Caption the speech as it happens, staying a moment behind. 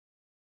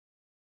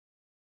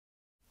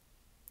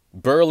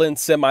Berlin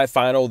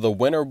semifinal. The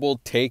winner will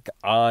take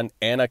on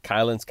Anna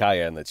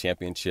Kailinskaya in the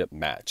championship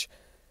match.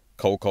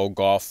 Coco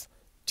Gauff,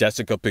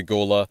 Jessica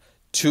Pegula,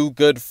 two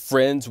good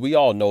friends. We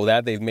all know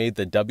that. They've made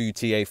the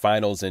WTA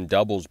finals in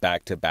doubles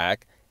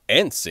back-to-back,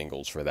 and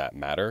singles for that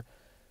matter.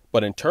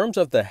 But in terms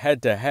of the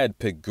head-to-head,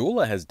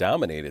 Pegula has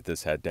dominated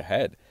this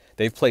head-to-head.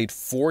 They've played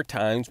 4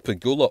 times.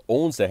 Pegula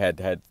owns the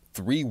head-to-head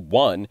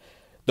 3-1.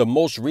 The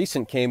most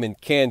recent came in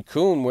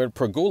Cancun, where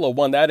Pegula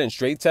won that in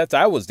straight sets.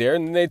 I was there,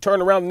 and then they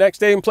turned around the next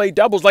day and played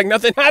doubles like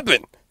nothing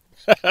happened.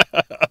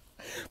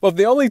 But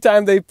the only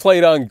time they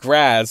played on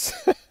grass,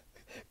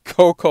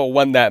 Coco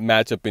won that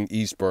matchup in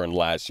Eastbourne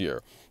last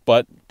year.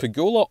 But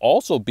Pegula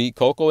also beat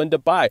Coco in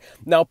Dubai.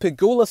 Now,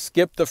 Pegula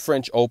skipped the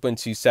French Open.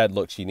 She said,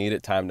 look, she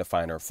needed time to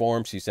find her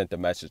form. She sent a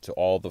message to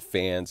all the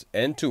fans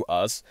and to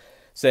us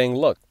saying,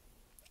 look,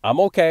 I'm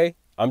okay.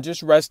 I'm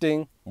just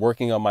resting,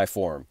 working on my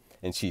form.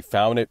 And she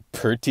found it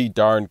pretty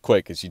darn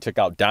quick as she took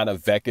out Dana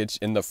Vekic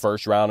in the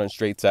first round in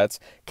straight sets.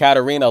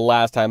 Katarina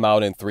last time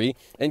out in 3.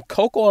 And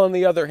Coco, on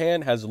the other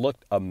hand, has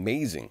looked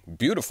amazing.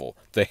 Beautiful.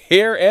 The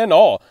hair and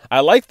all. I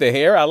like the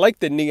hair. I like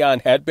the neon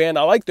headband.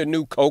 I like the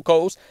new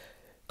Cocos.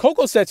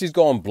 Coco said she's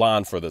going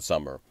blonde for the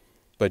summer.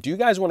 But do you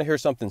guys want to hear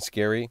something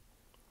scary?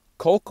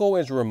 Coco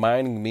is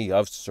reminding me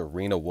of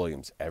Serena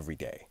Williams every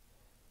day.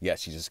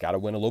 Yes, she just got to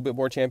win a little bit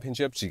more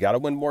championships. She got to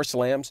win more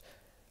slams.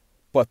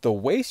 But the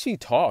way she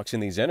talks in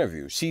these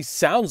interviews, she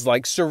sounds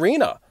like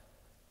Serena.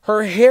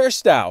 Her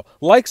hairstyle,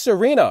 like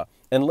Serena.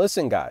 And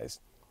listen, guys,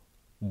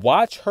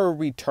 watch her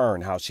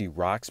return, how she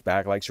rocks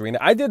back like Serena.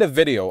 I did a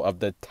video of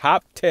the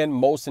top 10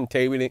 most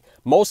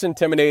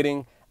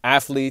intimidating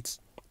athletes'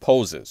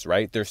 poses,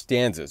 right? Their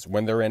stanzas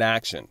when they're in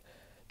action.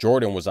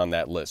 Jordan was on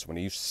that list when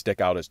he used to stick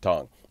out his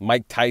tongue.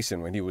 Mike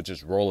Tyson when he would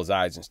just roll his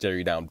eyes and stare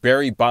you down.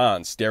 Barry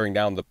Bonds staring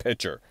down the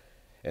pitcher.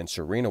 And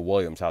Serena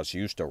Williams, how she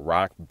used to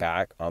rock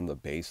back on the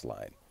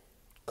baseline.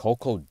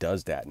 Coco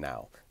does that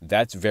now.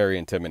 That's very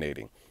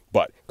intimidating.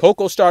 But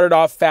Coco started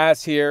off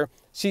fast here.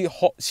 She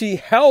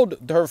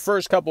held her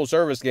first couple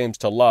service games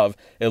to love.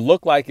 It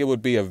looked like it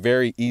would be a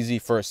very easy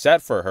first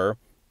set for her.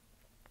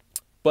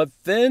 But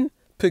then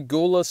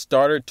Pegula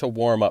started to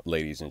warm up,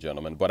 ladies and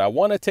gentlemen. But I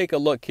want to take a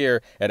look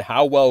here at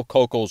how well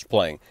Coco's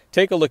playing.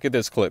 Take a look at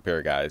this clip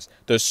here, guys.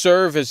 The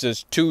serve is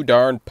just too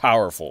darn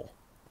powerful.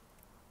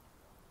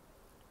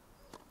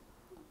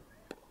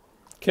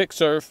 Kick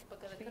serve.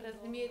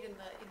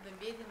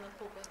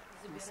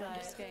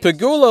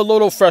 Pegula a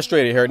little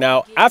frustrated here.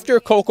 Now, after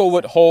Coco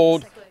would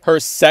hold her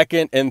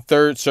second and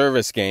third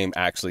service game,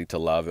 actually, to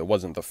love, it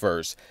wasn't the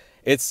first,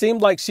 it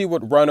seemed like she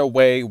would run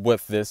away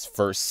with this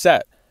first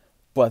set.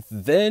 But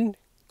then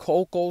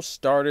Coco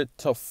started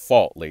to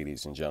fault,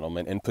 ladies and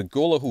gentlemen. And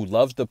Pegula, who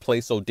loves to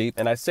play so deep,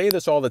 and I say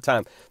this all the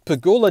time,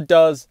 Pegula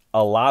does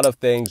a lot of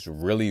things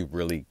really,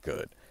 really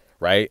good,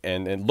 right?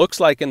 And it looks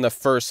like in the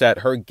first set,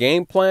 her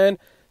game plan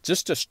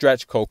just to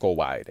stretch Coco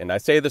wide. And I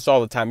say this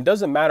all the time. It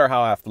doesn't matter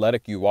how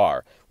athletic you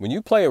are. When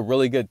you play a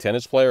really good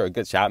tennis player, a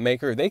good shot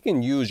maker, they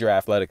can use your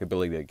athletic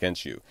ability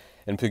against you.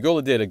 And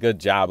Pegula did a good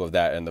job of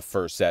that in the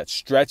first set,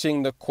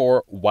 stretching the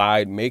court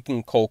wide,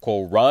 making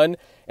Coco run,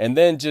 and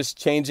then just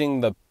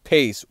changing the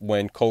pace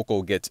when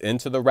Coco gets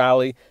into the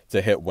rally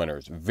to hit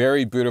winners.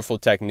 Very beautiful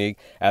technique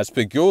as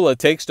Pegula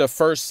takes the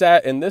first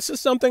set. And this is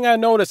something I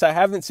noticed I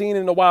haven't seen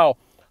in a while.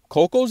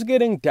 Coco's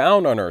getting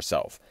down on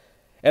herself.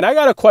 And I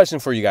got a question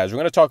for you guys. We're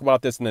going to talk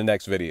about this in the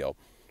next video.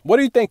 What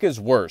do you think is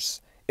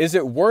worse? Is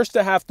it worse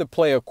to have to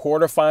play a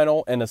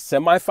quarterfinal and a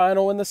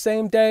semifinal in the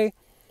same day,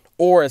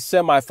 or a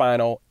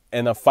semifinal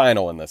and a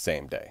final in the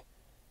same day?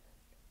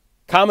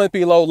 Comment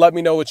below. Let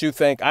me know what you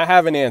think. I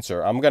have an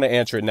answer. I'm going to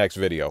answer it next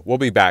video. We'll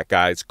be back,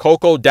 guys.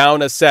 Coco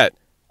down a set.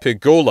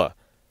 Pegula.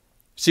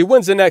 She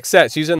wins the next set. She's in